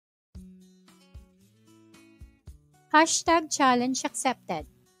Hashtag challenge accepted.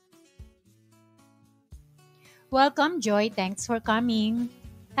 Welcome, Joy. Thanks for coming.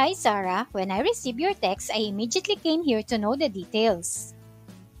 Hi, Sarah. When I received your text, I immediately came here to know the details.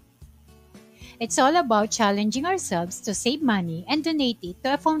 It's all about challenging ourselves to save money and donate it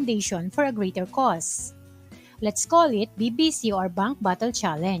to a foundation for a greater cause. Let's call it BBC or Bank Battle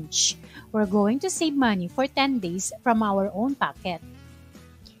Challenge. We're going to save money for 10 days from our own pocket.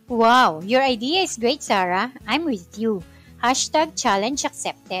 Wow, your idea is great, Sarah. I'm with you. Hashtag challenge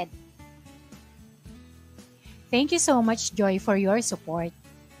accepted. Thank you so much, Joy, for your support.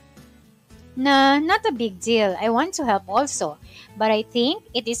 Nah, not a big deal. I want to help also. But I think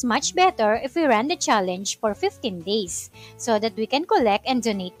it is much better if we run the challenge for 15 days so that we can collect and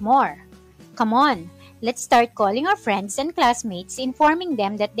donate more. Come on, let's start calling our friends and classmates, informing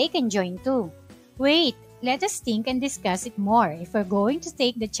them that they can join too. Wait, let us think and discuss it more if we're going to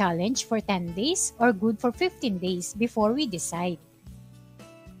take the challenge for 10 days or good for 15 days before we decide.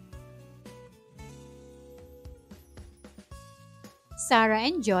 Sarah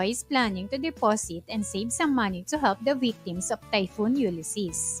and Joy is planning to deposit and save some money to help the victims of Typhoon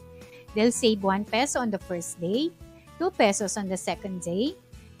Ulysses. They'll save 1 peso on the first day, 2 pesos on the second day,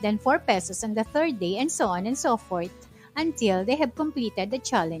 then 4 pesos on the third day, and so on and so forth until they have completed the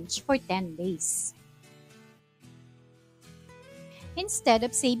challenge for 10 days. Instead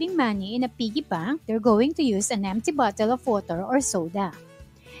of saving money in a piggy bank, they're going to use an empty bottle of water or soda.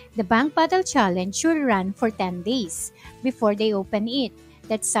 The Bank Battle Challenge should run for 10 days before they open it.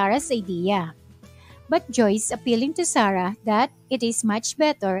 That's Sarah's idea. But Joyce appealing to Sarah that it is much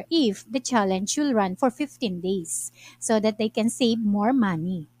better if the challenge will run for 15 days so that they can save more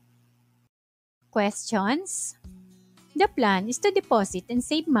money. Questions? The plan is to deposit and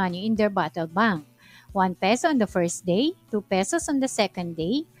save money in their battle bank. 1 peso on the first day, 2 pesos on the second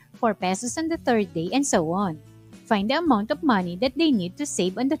day, 4 pesos on the third day, and so on. Find the amount of money that they need to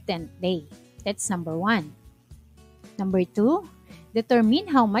save on the 10th day. That's number 1. Number 2, determine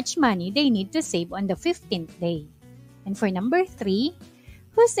how much money they need to save on the 15th day. And for number 3,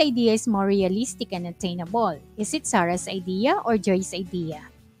 whose idea is more realistic and attainable? Is it Sarah's idea or Joy's idea?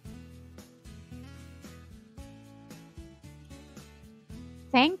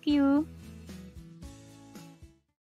 Thank you.